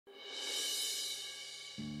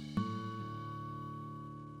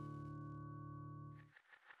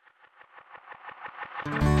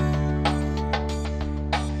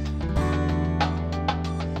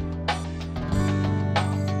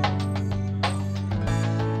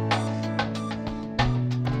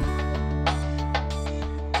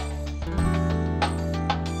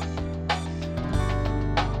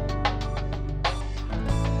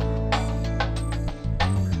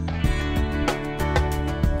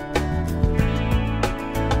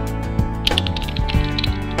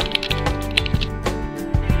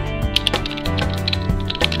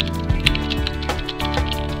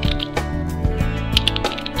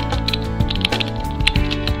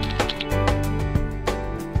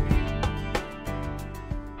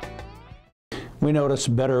We notice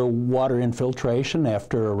better water infiltration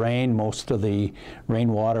after a rain. Most of the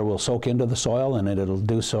rainwater will soak into the soil, and it'll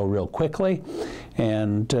do so real quickly.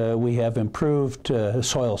 And we have improved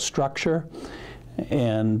soil structure,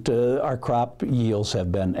 and our crop yields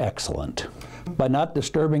have been excellent. By not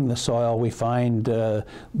disturbing the soil, we find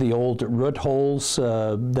the old root holes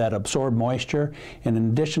that absorb moisture. And in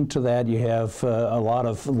addition to that, you have a lot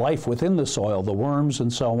of life within the soil, the worms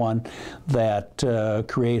and so on, that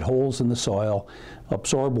create holes in the soil,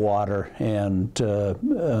 absorb water, and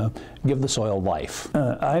give the soil life.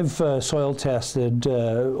 I've soil tested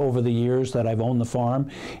over the years that I've owned the farm,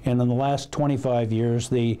 and in the last 25 years,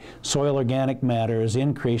 the soil organic matter has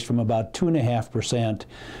increased from about 2.5%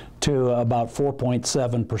 to about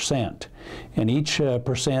 4.7%. And each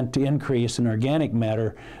percent increase in organic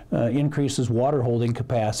matter increases water holding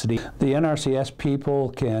capacity. The NRCS people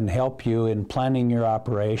can help you in planning your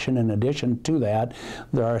operation. In addition to that,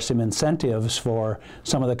 there are some incentives for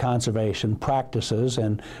some of the conservation practices,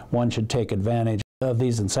 and one should take advantage of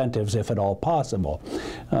these incentives if at all possible.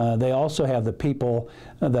 They also have the people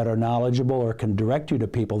that are knowledgeable, or can direct you to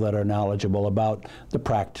people that are knowledgeable about the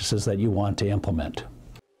practices that you want to implement.